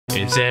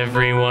It's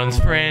everyone's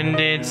friend,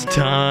 it's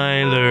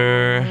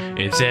Tyler.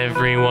 It's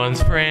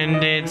everyone's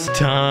friend, it's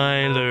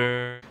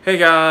Tyler. Hey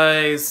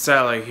guys,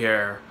 Tyler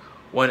here.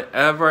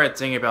 Whenever I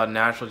think about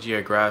National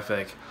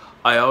Geographic,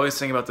 I always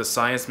think about the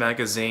science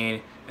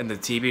magazine and the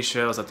TV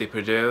shows that they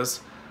produce.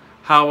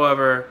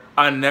 However,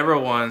 I never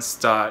once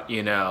thought,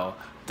 that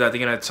they're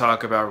going to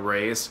talk about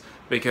race,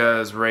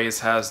 because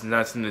race has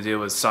nothing to do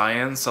with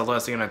science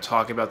unless they're going to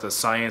talk about the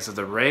science of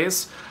the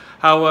race.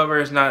 However,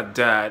 it's not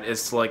that.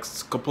 It's like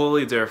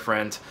completely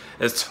different.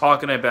 It's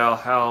talking about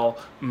how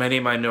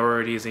many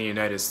minorities in the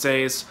United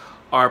States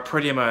are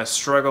pretty much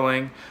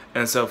struggling.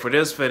 And so for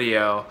this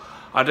video,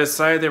 I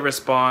decided to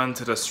respond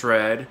to the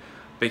thread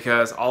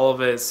because all of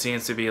it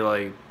seems to be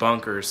like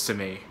bunkers to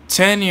me.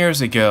 10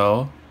 years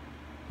ago,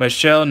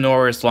 Michelle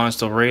Norris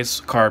launched a race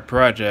card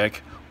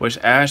project which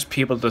asked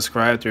people to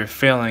describe their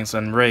feelings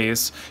on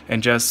race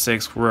in just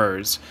 6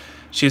 words.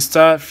 She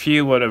thought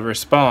few would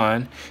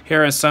respond.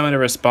 Here are some of the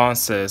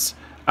responses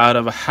out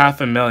of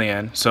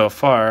 500,000 so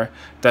far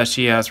that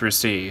she has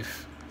received.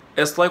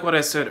 It's like what I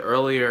said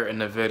earlier in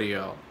the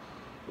video.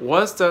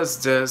 What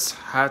does this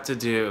have to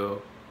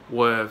do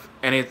with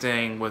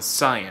anything with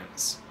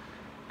science?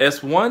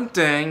 It's one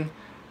thing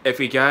if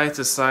you guys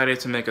decided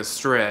to make a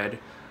thread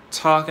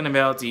talking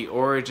about the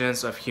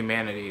origins of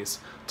humanities,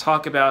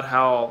 talk about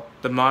how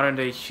the modern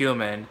day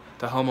human,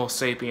 the Homo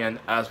sapien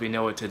as we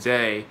know it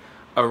today,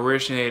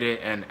 originated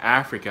in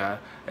Africa,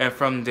 and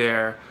from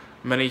there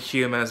many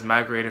humans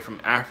migrated from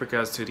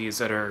Africa to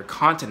these other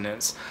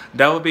continents.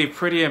 That would be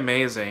pretty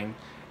amazing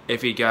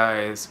if you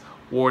guys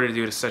were to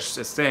do such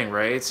a thing,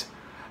 right?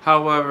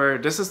 However,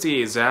 this is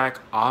the exact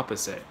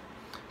opposite,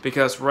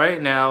 because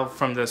right now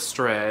from this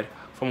thread,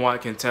 from what I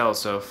can tell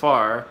so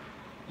far,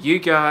 you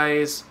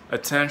guys,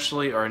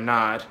 intentionally or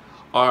not,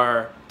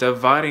 are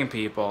dividing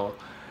people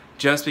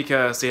just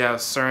because they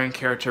have certain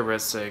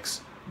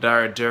characteristics that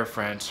are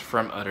different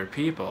from other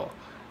people.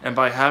 And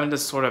by having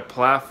this sort of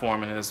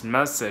platform and this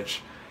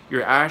message,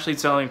 you're actually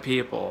telling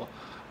people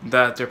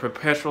that they're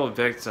perpetual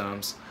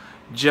victims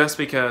just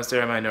because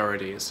they're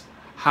minorities.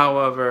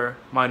 However,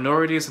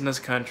 minorities in this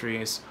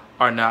country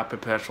are not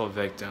perpetual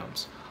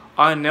victims.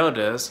 I know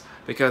this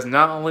because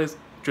not only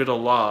through the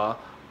law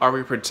are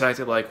we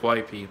protected like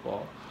white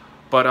people,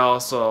 but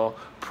also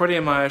pretty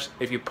much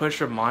if you put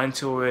your mind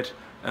to it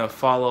and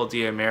follow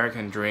the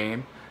American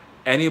dream,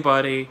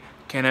 anybody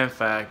can in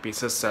fact be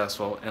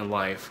successful in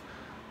life.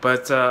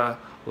 But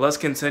let's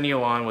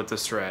continue on with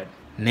this thread.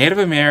 Native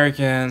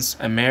Americans,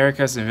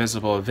 America's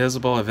invisible,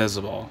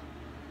 invisible.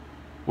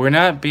 We're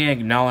not being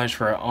acknowledged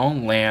for our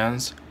own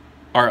lands,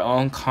 our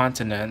own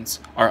continents,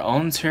 our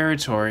own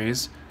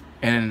territories,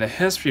 and in the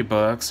history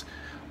books,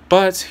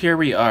 but here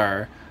we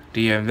are,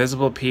 the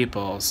invisible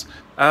peoples.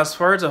 As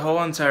far as the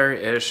whole entire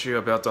issue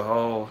about the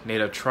whole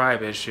Native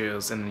tribe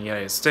issues in the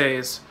United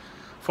States,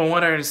 from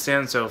what I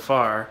understand so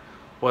far,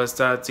 was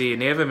that the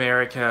Native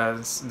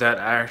Americans that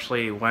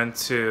actually went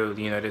to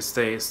the United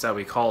States that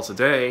we call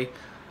today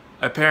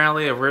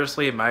apparently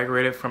originally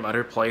migrated from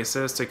other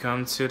places to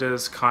come to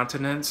this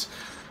continent.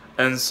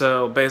 And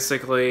so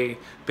basically,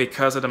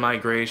 because of the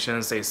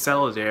migrations, they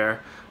settled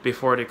there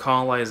before the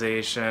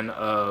colonization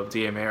of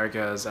the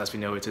Americas as we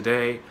know it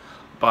today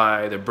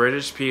by the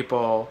British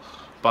people,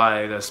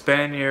 by the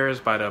Spaniards,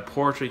 by the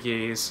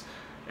Portuguese,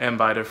 and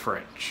by the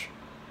French.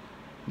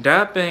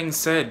 That being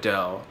said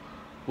though,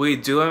 we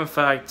do in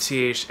fact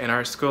teach in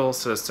our school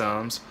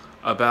systems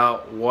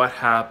about what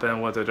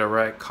happened with the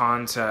direct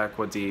contact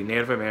with the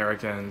Native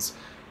Americans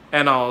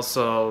and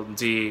also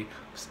the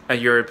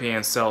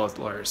European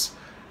settlers.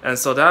 And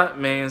so that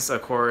means,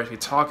 of course, we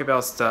talk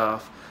about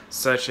stuff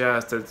such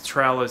as the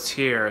Trail of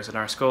Tears in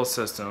our school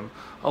system,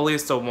 at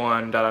least the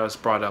one that I was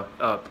brought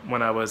up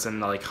when I was in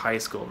like high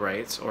school,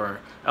 right, or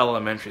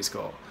elementary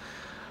school.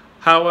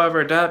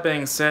 However, that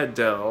being said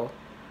though,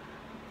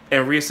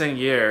 in recent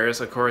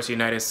years, of course, the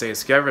United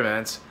States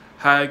government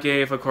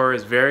gave, of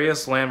course,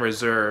 various land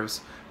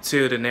reserves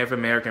to the Native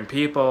American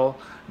people.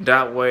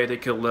 That way they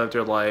could live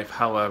their life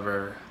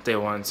however they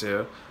want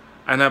to.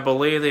 And I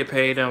believe they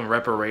paid them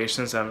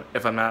reparations,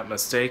 if I'm not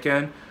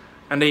mistaken.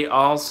 And they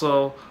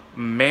also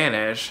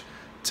managed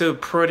to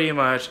pretty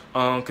much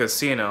own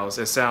casinos.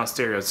 It sounds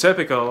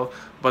stereotypical,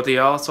 but they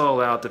also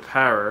allowed the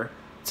power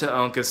to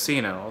own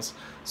casinos.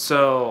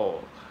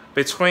 So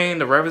between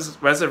the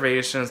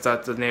reservations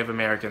that the Native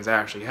Americans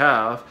actually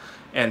have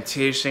and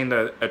teaching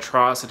the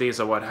atrocities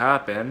of what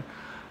happened,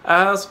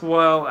 as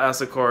well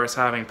as, of course,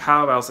 having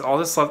powwows, all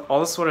this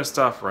sort of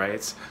stuff,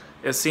 right?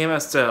 It seems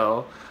as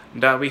though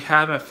that we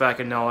have in fact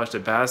acknowledged the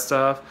bad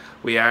stuff.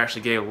 We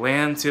actually gave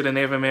land to the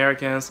Native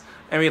Americans,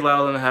 and we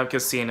allowed them to have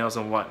casinos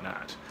and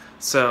whatnot.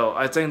 So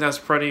I think that's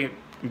pretty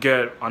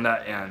good on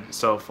that end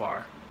so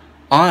far.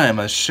 I am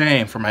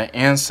ashamed for my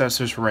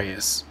ancestors'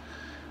 race.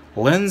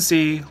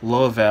 Lindsay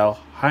Lovell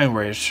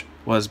Heinrich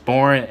was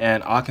born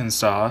in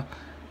Arkansas,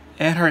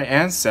 and her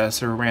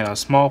ancestor ran a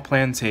small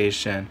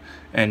plantation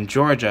in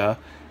Georgia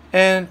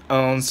and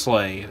owned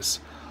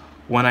slaves.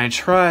 When I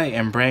try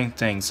and bring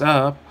things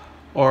up,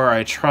 or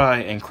I try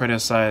and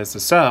criticize the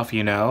South,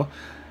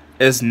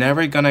 is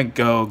never gonna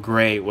go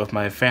great with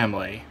my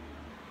family.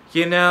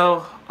 You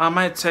know, I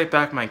might take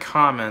back my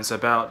comments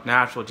about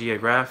National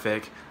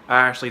Geographic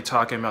actually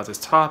talking about this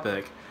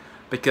topic,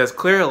 because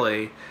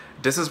clearly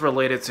this is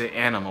related to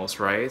animals,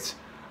 right?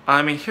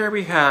 I mean, here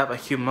we have a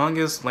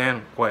humongous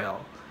land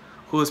whale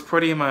who is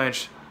pretty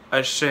much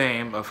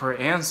ashamed of her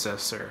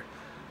ancestor.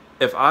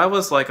 If I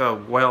was like a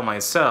whale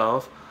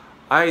myself,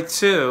 I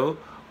too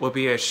would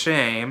be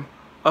ashamed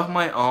of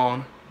my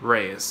own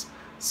race.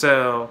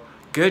 So,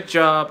 good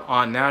job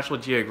on National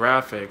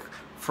Geographic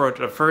for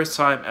the first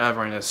time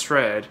ever in this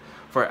thread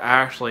for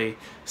actually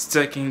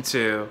sticking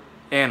to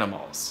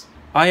animals.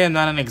 I am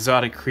not an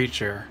exotic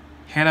creature.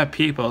 Hannah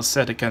People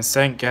said the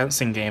consent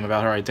guessing game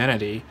about her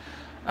identity,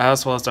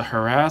 as well as the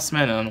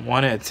harassment and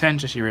unwanted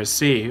attention she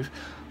received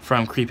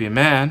from creepy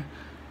men,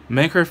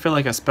 make her feel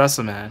like a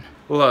specimen.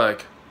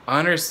 Look, I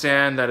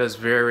understand that it's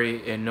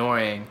very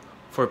annoying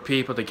for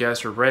people to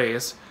guess your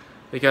race,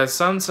 because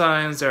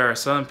sometimes there are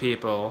some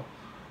people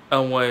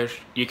in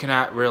which you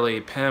cannot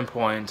really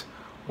pinpoint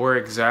where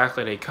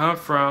exactly they come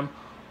from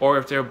or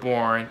if they're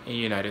born in the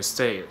United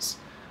States.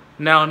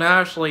 Now,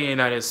 naturally in the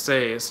United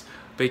States,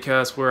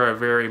 because we're a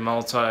very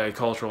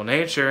multicultural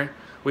nature,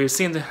 we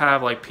seem to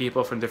have like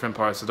people from different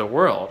parts of the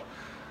world.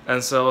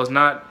 And so it's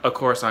not, of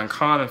course,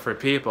 uncommon for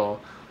people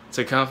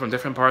to come from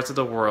different parts of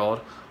the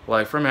world,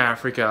 like from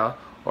Africa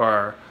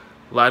or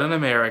Latin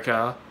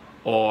America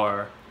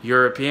or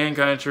European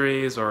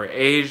countries or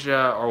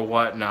Asia or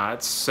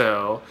whatnot.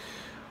 So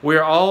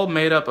we're all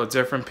made up of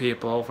different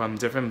people from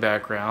different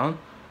backgrounds.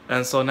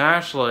 And so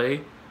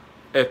naturally,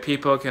 if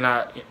people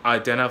cannot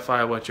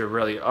identify what you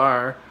really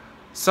are,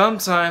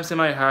 sometimes they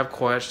might have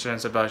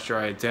questions about your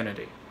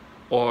identity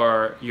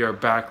or your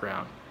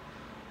background.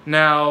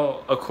 Now,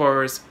 of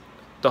course,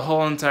 the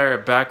whole entire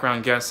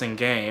background guessing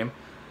game,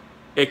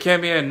 it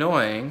can be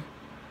annoying,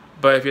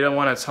 but if you don't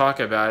want to talk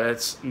about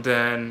it,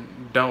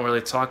 then don't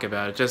really talk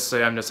about it. Just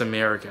say I'm just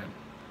American.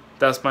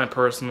 That's my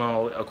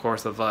personal, of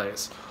course,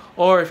 advice.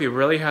 Or if you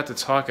really have to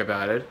talk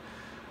about it,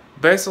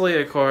 basically,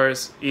 of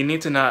course, you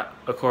need to not,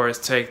 of course,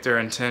 take their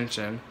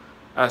intention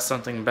as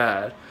something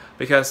bad,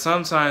 because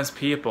sometimes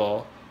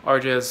people are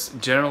just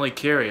generally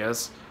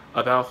curious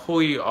about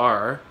who you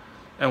are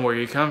and where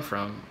you come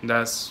from.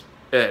 That's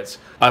it.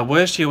 I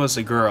wish he was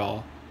a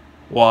girl.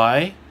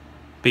 Why?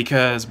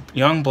 Because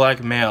young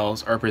black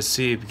males are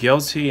perceived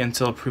guilty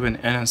until proven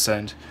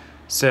innocent,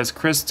 says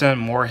Kristen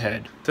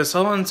Moorhead. This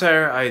whole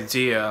entire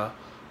idea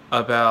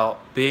about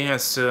being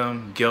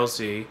assumed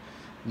guilty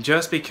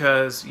just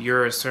because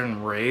you're a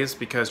certain race,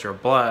 because you're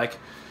black,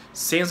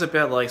 seems a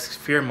bit like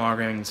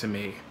fear-mongering to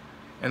me.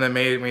 And the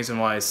main reason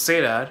why I say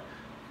that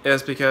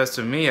is because,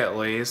 to me at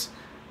least,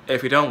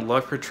 if you don't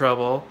look for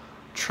trouble,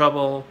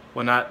 trouble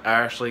will not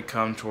actually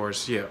come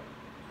towards you.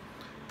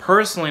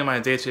 Personally, in my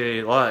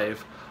day-to-day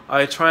life,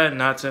 I try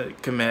not to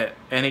commit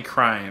any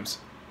crimes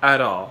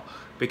at all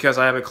because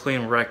I have a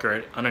clean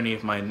record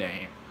underneath my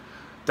name.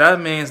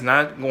 That means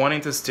not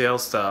wanting to steal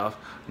stuff,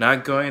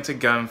 not going to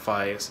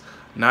gunfights,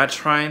 not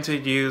trying to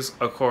use,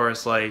 of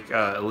course, like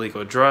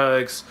illegal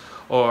drugs,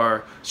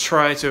 or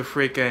try to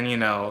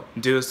freaking,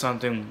 do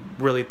something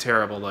really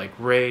terrible like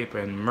rape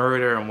and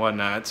murder and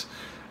whatnot.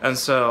 And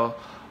so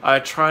I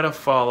try to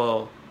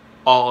follow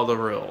all the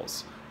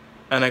rules.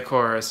 And of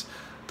course,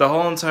 the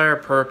whole entire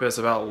purpose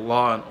about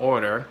law and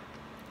order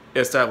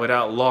is that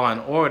without law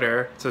and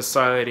order,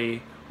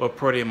 society will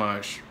pretty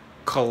much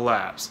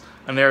collapse.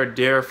 And they're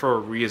there for a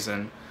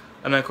reason.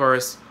 And of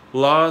course,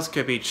 laws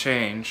could be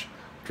changed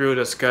through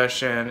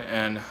discussion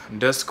and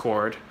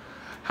discord.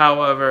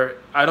 However,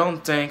 I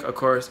don't think, of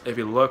course, if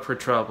you look for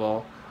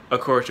trouble, of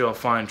course you'll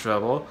find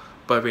trouble.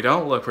 But if you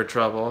don't look for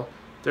trouble,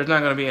 there's not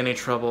going to be any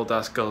trouble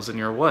that goes in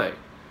your way.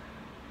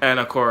 And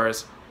of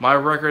course, my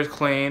record's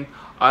clean.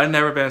 I've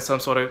never been in some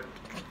sort of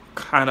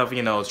kind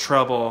of,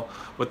 trouble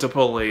with the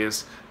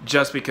police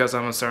just because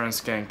I'm a certain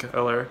skin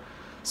color.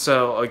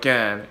 So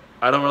again,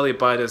 I don't really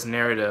buy this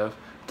narrative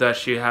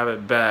that you have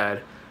it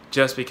bad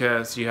just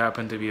because you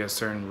happen to be a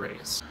certain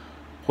race.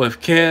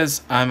 With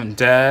kids, I'm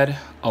dad,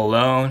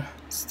 alone,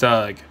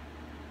 stug.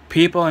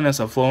 People in this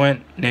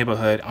affluent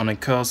neighborhood on the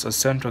coast of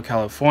Central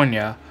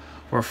California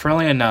were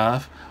friendly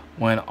enough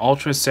when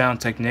ultrasound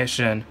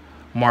technician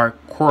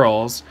Mark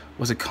Quarles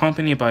was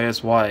accompanied by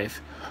his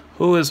wife,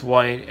 who is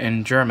white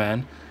and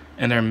German,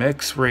 and their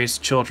mixed-race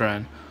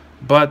children,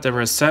 but the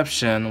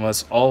reception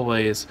was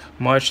always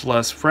much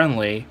less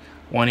friendly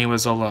when he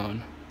was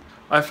alone.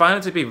 I find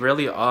it to be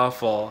really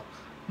awful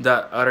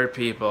that other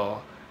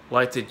people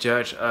like to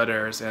judge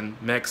others in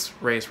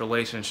mixed-race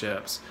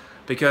relationships,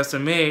 because to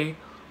me,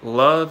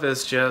 love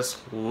is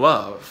just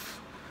love.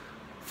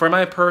 For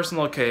my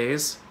personal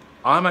case,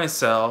 I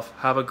myself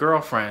have a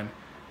girlfriend.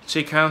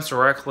 She comes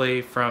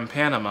directly from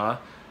Panama,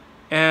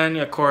 and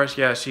of course,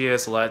 yeah, she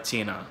is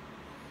Latina.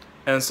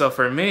 And so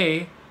for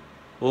me,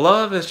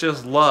 love is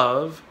just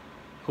love,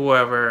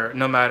 whoever,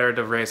 no matter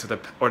the race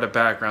or the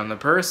background of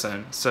the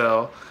person.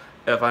 So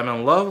if I'm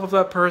in love with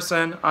that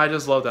person, I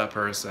just love that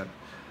person.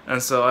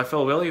 And so I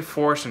feel really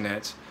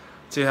fortunate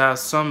to have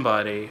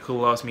somebody who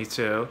loves me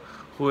too,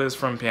 who is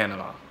from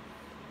Panama.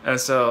 And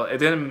so it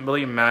didn't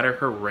really matter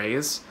her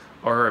race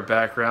or her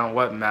background.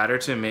 What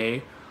mattered to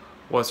me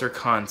was her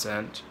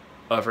content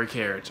of her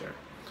character.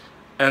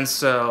 And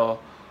so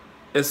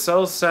it's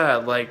so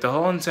sad, like the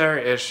whole entire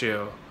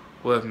issue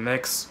with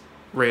mixed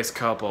race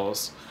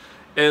couples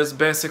is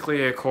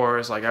basically, of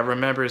course, like I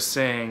remember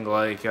seeing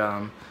like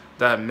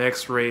that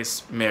mixed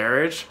race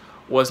marriage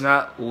was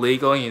not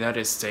legal in the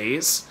United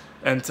States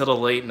until the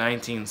late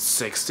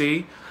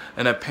 1960s.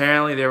 And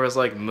apparently there was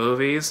like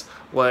movies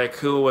like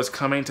Who Was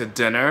Coming to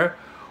Dinner,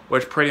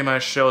 which pretty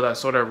much show that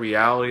sort of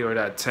reality or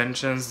that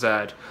tensions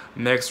that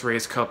mixed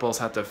race couples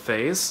have to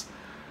face.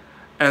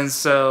 And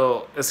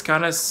so it's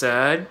kind of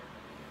sad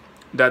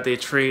that they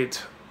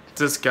treat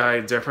this guy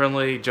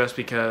differently just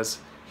because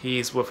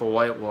he's with a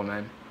white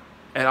woman.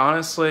 And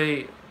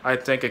honestly, I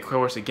think, of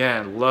course,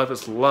 again, love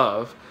is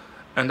love,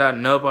 and that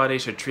nobody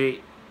should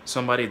treat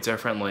somebody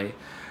differently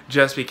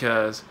just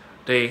because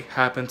they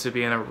happen to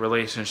be in a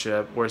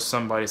relationship where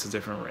somebody's a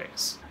different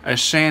race. A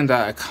shame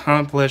that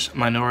accomplished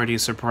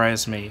minorities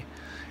surprised me.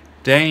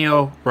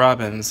 Daniel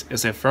Robbins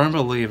is a firm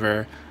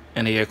believer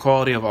in the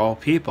equality of all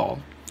people,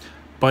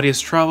 but he's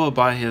troubled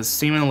by his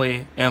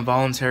seemingly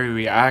involuntary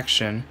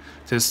reaction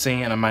to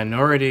seeing a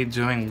minority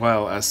doing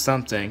well as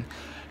something.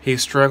 He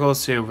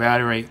struggles to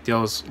evaluate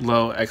those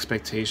low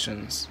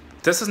expectations.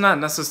 This is not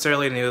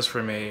necessarily news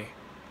for me,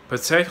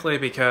 particularly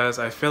because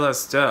I feel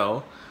as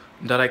though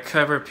that I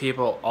cover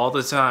people all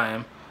the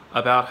time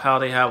about how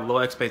they have low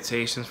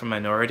expectations for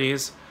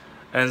minorities,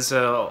 and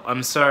so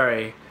I'm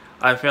sorry,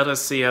 I fail to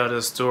see how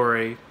this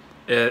story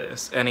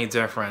is any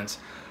different.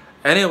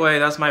 Anyway,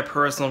 that's my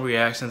personal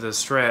reaction to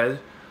this thread.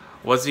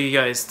 What do you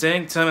guys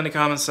think? Tell me in the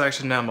comment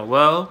section down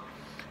below,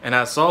 and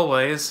as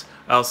always,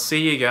 I'll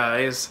see you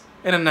guys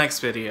in the next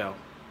video.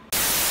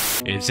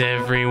 It's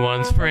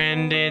everyone's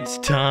friend, it's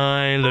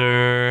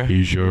Tyler.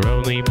 He's your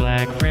only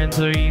black friend,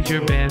 so he's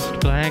your best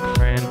black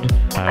friend.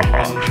 I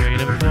wouldn't trade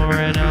him for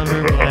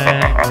another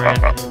black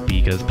friend,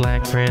 because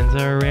black friends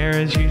are rare,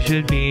 as you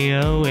should be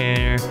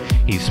aware.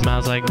 He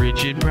smiles like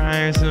Richard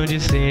Pryor, so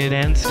just sit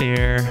and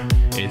stare.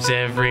 It's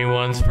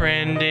everyone's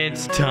friend,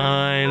 it's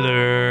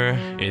Tyler.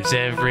 It's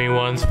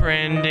everyone's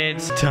friend,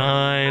 it's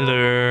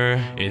Tyler.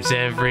 It's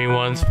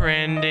everyone's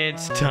friend,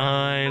 it's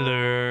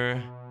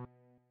Tyler.